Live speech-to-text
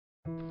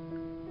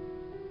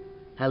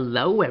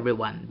Hello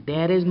everyone,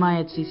 that is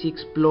my HTC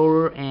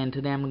Explorer, and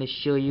today I'm going to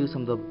show you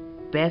some of the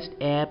best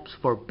apps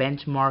for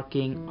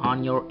benchmarking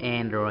on your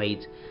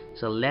Androids.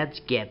 So let's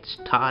get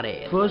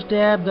started. First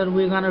app that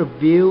we're going to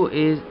review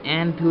is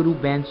Antutu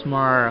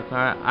Benchmark.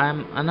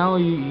 I know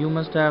you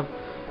must have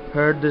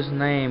heard this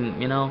name,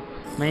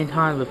 many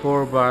times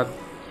before, but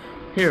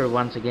here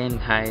once again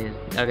guys.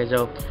 Okay,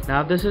 so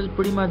now this is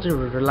pretty much a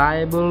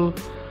reliable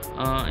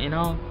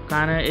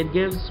it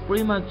gives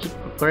pretty much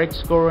correct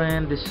score,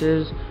 and this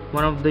is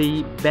one of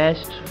the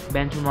best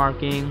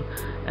benchmarking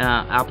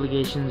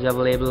applications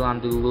available on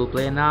the Google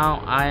Play.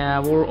 Now I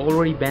have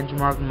already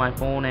benchmarked my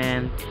phone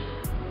and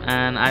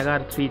I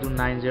got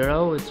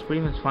 3290. It's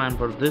pretty much fine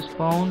for this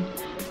phone.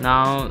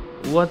 Now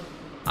what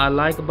I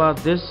like about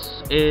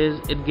this is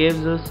it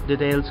gives us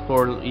detailed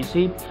score. You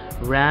see,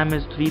 RAM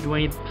is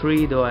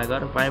 323, though I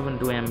got a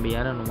 512 MB.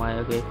 I don't know why.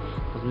 Okay,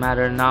 doesn't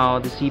matter. Now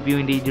the CPU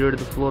integer to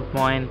the float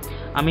point.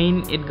 I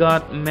mean, it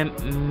got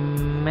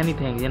many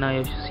things. Your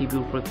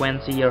CPU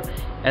frequency, your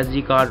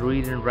SD card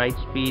read and write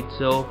speed.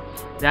 So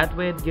that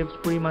way it gives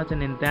pretty much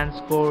an intense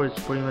score.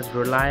 It's pretty much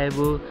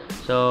reliable.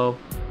 So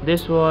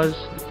this was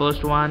the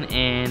first one,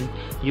 and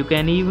you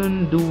can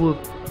even do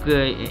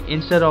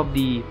instead of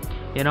the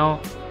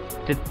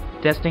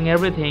testing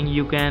everything,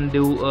 you can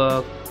do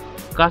a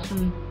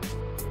custom.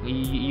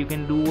 You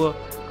can do a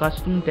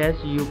custom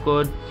test. You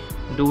could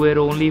do it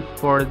only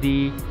for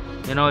the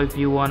if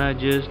you wanna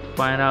just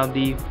find out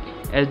the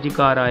SD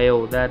card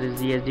IO, that is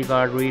the SD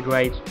card read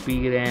write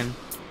speed, and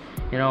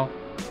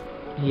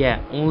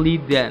only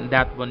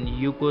that one.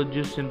 You could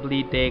just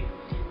simply take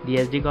the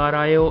SD card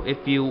IO.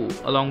 If you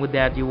along with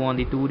that you want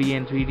the 2D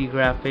and 3D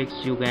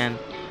graphics, you can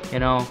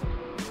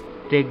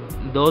take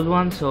those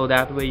ones. So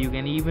that way you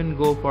can even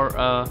go for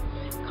a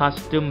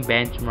custom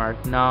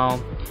benchmark. Now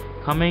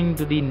coming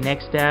to the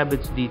next tab,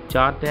 it's the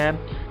chart tab.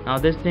 Now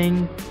this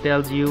thing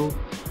tells you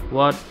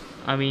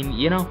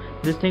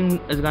this thing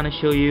is gonna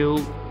show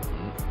you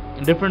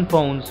different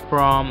phones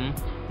from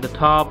the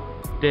top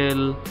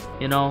till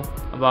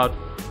about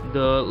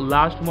the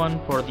last one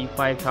for the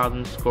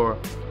 5000 score.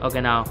 Okay,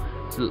 now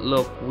so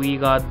look, we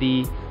got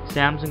the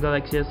Samsung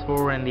Galaxy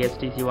S4 and the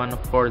HTC One.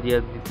 Of course,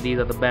 these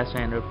are the best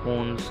Android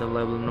phones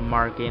available in the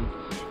market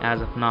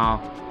as of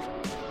now.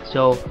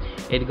 So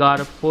it got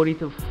a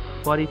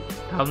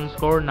 40,000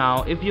 score.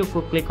 Now if you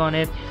could click on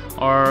it,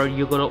 or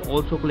you could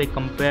also click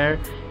compare,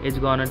 it's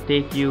gonna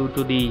take you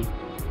to the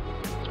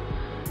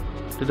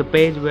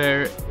page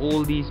where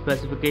all these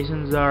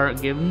specifications are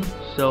given.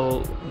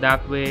 So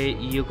that way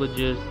you could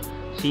just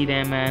see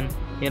them, and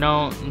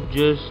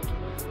just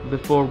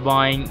before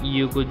buying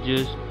you could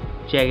just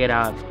check it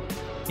out,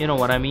 you know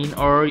what I mean.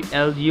 Or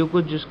else you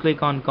could just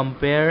click on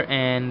compare,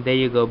 and there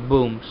you go,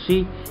 boom,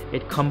 see,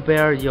 it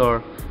compares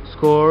your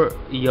score,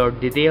 your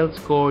detailed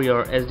score,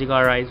 your SD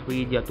card write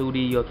speed, your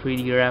 2D, your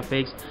 3D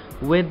graphics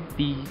with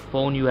the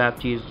phone you have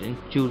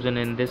chosen.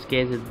 In this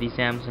case it's the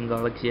Samsung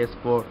Galaxy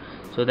S4.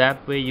 So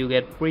that way you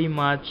get pretty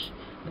much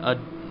a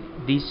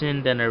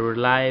decent and a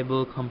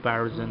reliable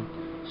comparison.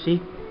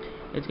 See,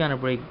 it's kind of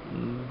pretty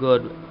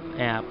good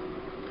app.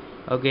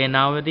 Okay,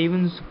 now it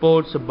even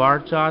supports a bar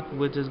chart,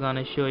 which is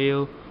gonna show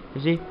you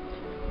see,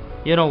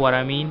 you know what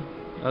I mean.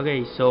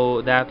 Okay,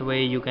 so that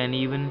way you can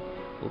even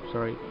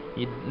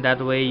that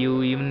way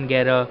you even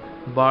get a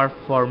bar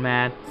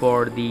format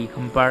for the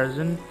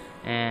comparison.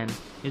 And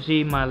you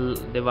see my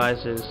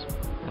device is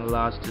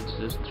last, it's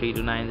just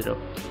 3290.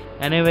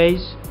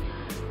 Anyways,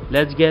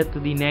 let's get to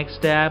the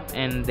next app,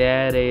 and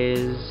that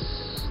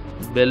is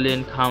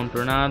Billion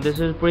Counter. Now this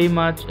is pretty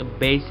much a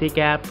basic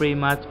app, pretty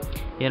much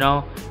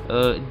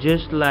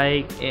just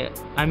like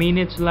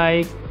it's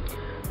like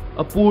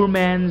a poor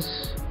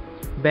man's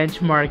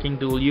benchmarking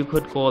tool, you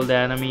could call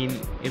that.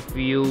 If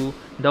you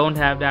don't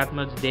have that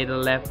much data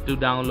left to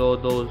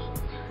download those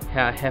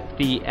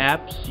hefty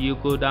apps, you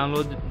could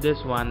download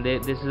this one.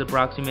 This is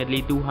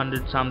approximately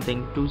 200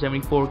 something,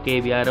 274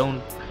 KB. I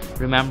don't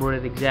remember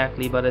it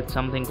exactly, but it's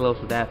something close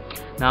to that.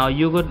 Now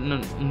you could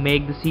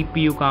make the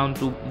CPU count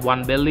to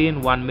 1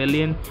 billion, 1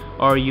 million,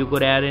 or you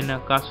could add in a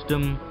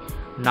custom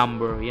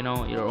number,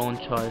 your own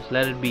choice.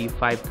 Let it be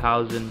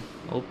 5000.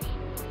 Oops.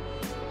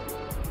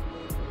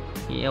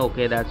 Yeah,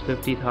 okay, that's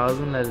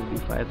 50,000. Let it be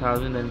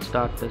 5,000 and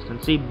start this,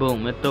 and see,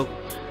 boom, it took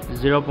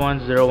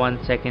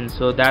 0.01 seconds.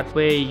 So that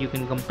way you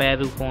can compare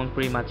the phones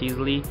pretty much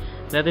easily.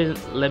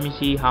 Let me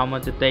see how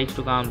much it takes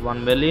to count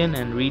 1 million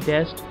and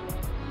retest.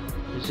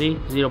 You see,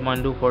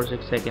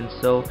 0.246 seconds.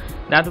 So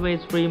that way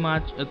it's pretty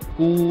much a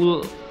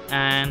cool,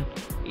 and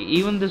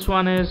even this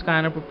one is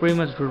kind of a pretty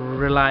much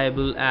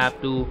reliable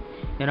app to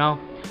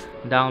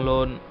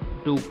download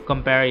to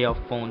compare your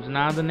phones.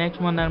 Now the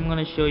next one that I'm going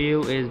to show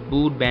you is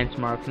Boot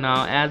Benchmark.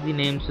 Now as the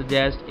name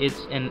suggests,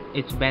 it's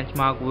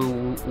benchmark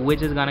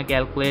which is going to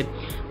calculate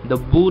the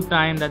boot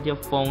time that your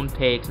phone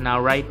takes.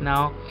 Now right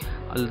now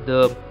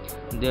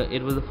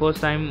it was the first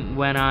time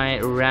when I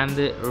run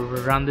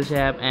this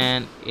app,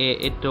 and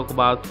it took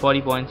about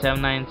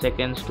 40.79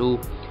 seconds to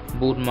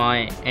boot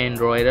my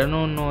Android. I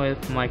don't know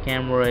if my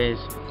camera is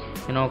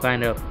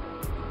kind of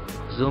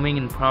zooming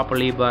in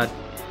properly, but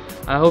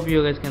I hope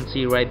you guys can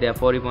see right there,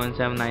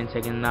 40.79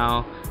 seconds.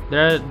 Now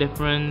there are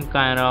different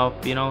kind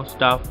of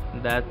stuff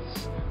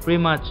that's pretty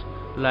much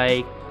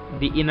like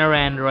the inner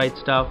Android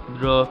stuff.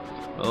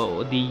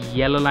 The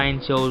yellow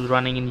line shows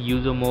running in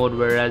user mode,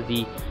 whereas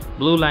the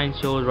blue line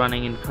shows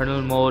running in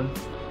kernel mode.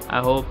 I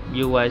hope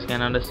you guys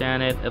can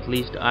understand it. At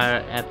least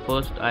at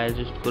first I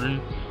just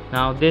couldn't.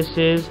 Now this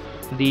is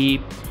the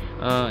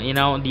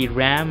the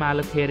RAM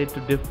allocated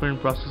to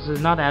different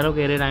processes. Not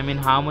allocated, I mean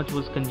how much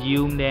was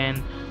consumed,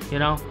 and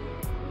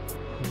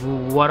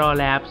what all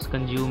apps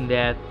consume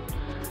that.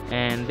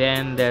 And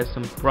then there's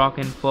some proc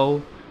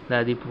info,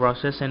 that the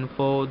process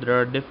info. There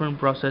are different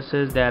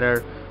processes that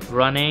are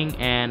running,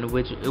 and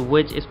which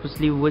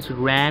especially which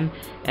ran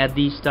at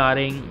the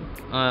starting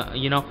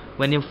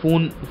when your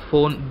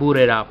phone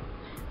booted up.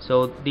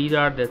 So these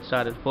are that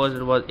started first.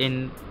 It was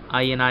in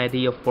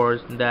INIT, of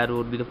course, that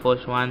would be the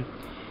first one,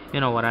 you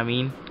know what I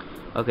mean.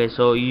 Okay,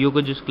 so you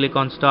could just click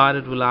on start.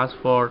 It will ask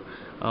for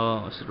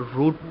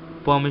root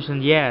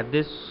permissions. Yeah,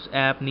 this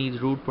app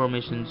needs root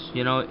permissions.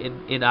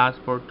 It asks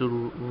for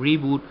to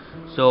reboot,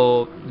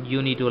 so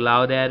you need to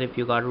allow that if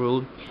you got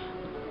root.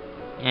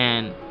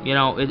 And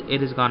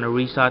it is gonna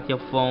restart your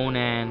phone,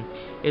 and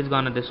it's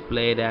gonna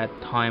display that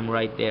time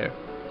right there.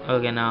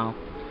 Okay, now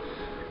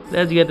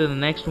let's get to the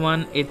next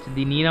one. It's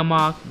the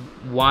Ninamark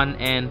 1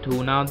 and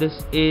 2. Now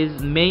this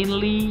is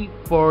mainly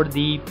for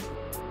the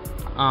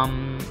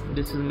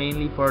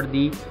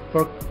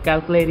for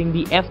calculating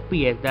the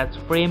FPS, that's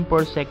frame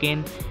per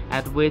second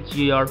at which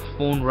your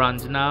phone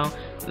runs. Now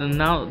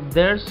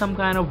there's some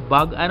kind of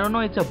bug. I don't know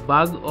it's a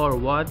bug or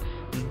what.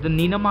 The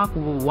Ninamark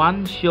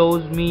 1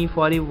 shows me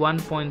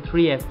 41.3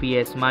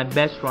 FPS, my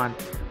best run,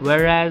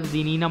 whereas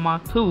the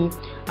Ninamark 2,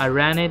 I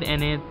ran it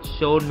and it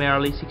showed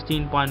merely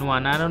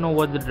 16.1. I don't know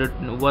what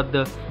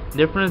the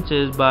difference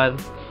is,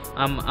 but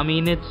I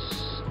mean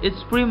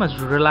it's pretty much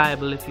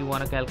reliable if you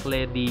want to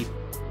calculate the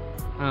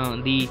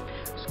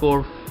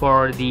score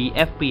for the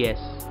FPS,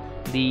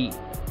 the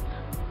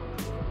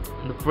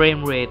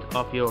frame rate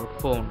of your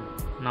phone.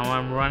 Now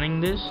I'm running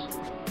this.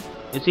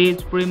 You see,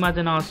 it's pretty much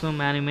an awesome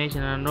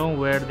animation. I don't know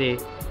where they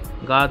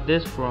got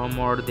this from,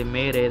 or they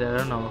made it, I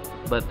don't know,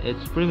 but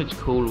it's pretty much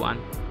cool one.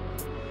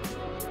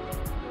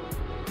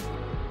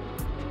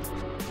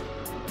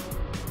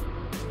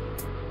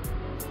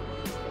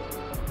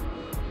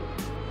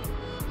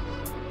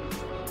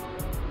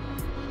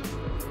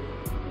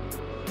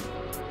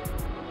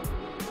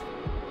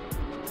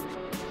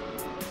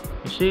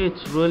 You see,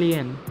 it's really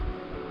an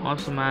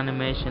awesome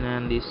animation,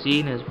 and the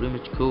scene is pretty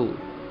much cool.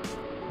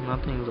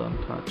 Nothing's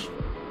untouched.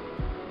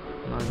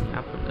 Nothing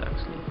happens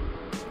actually.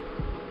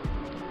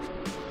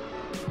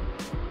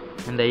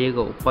 And there you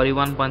go,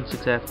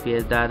 41.6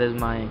 FPS. That is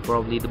my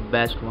probably the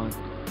best one.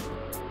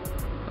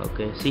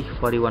 Okay, see,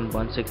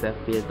 41.6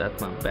 FPS.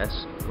 That's my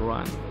best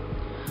run.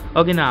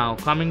 Okay, now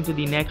coming to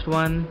the next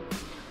one.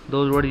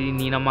 Those were the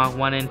Ninamark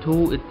 1 and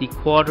 2. It's the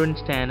quadrant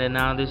standard.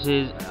 Now this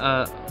is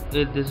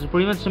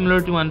pretty much similar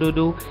to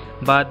AnTuTu,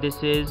 but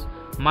this is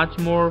much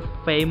more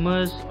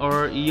famous,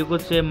 or you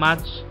could say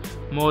much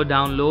more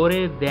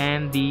downloaded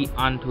than the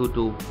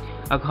AnTuTu,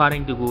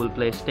 according to Google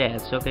Play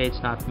stats. Okay,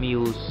 it's not me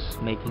who's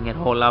making it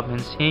all up and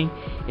saying,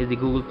 it's the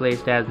Google Play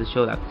stats that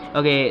show that.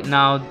 Okay,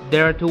 now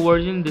there are two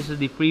versions. This is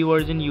the free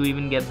version. You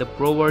even get the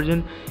pro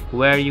version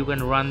where you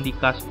can run the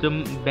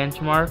custom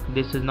benchmark.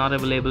 This is not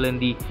available in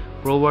the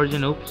pro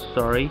version. Oops,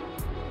 sorry.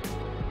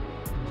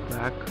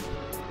 Back.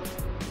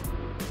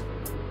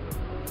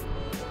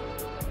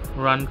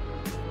 Run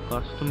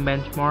custom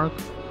benchmark.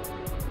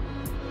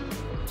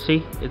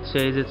 See, it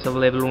says it's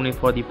available only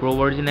for the pro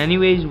version.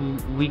 Anyways,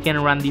 we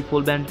can run the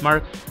full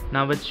benchmark.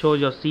 Now it shows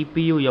your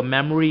CPU, your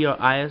memory,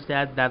 your IO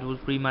stats. That was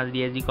pretty much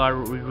the SD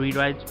card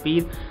read-write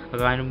speed,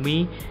 according to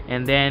me,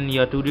 and then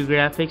your 2D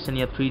graphics and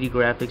your 3D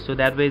graphics. So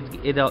that way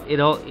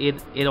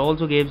it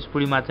also gives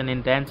pretty much an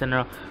intense and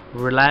a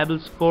reliable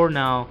score.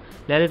 Now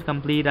let it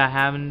complete. I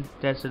haven't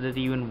tested it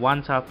even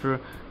once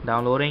after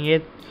downloading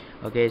it.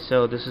 Okay,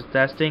 so this is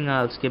testing.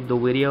 I'll skip the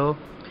video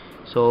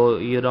so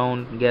you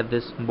don't get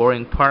this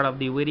boring part of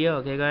the video.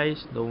 Okay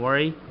guys, don't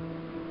worry.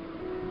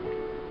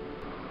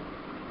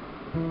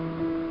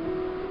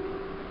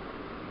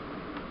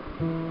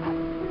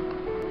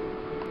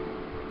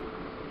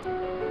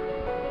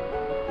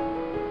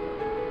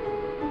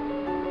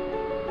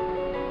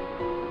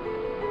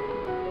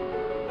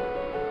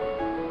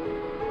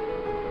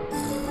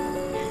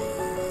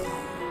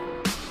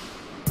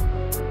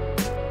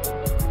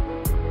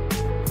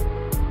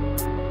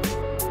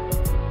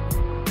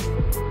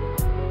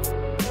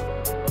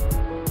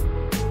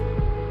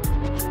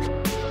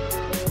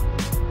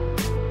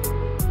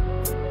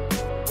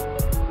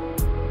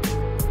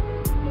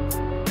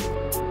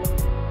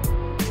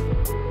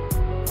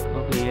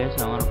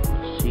 Yes, I want to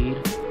proceed.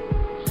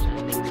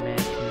 Sending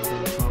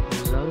benchmark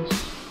results.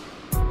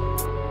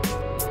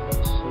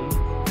 See.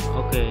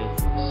 Okay,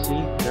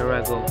 see, there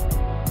I go.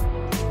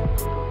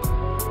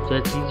 So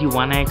it's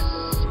EG1X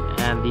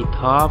at the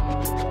top,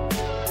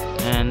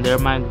 and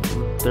there's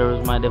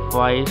my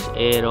device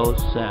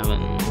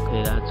 807.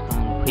 Okay, that's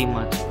kind of pretty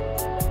much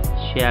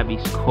shabby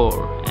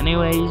score.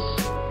 Anyways,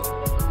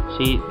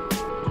 see,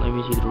 let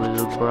me see the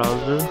result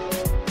browser.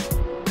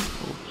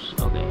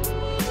 Oops, okay.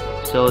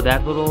 So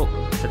that was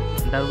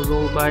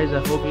all guys. I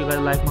hope you guys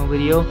like my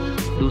video.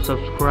 Do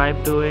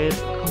subscribe to it,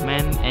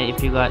 comment, and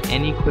if you got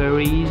any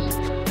queries,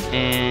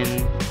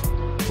 and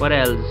what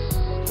else,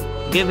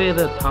 give it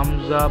a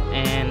thumbs up,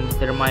 and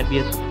there might be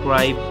a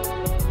subscribe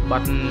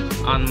button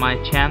on my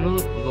channel.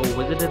 Go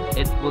visit it.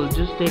 It will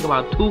just take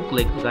about 2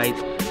 clicks guys.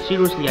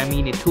 Seriously, I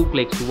mean it, 2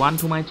 clicks, one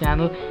to my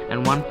channel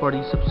and one for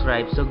the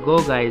subscribe. So go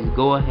guys,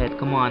 go ahead,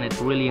 come on, it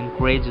really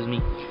encourages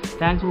me.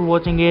 Thanks for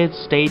watching it.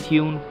 Stay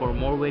tuned for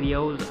more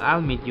videos.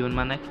 I'll meet you in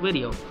my next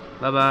video.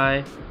 Bye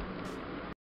bye.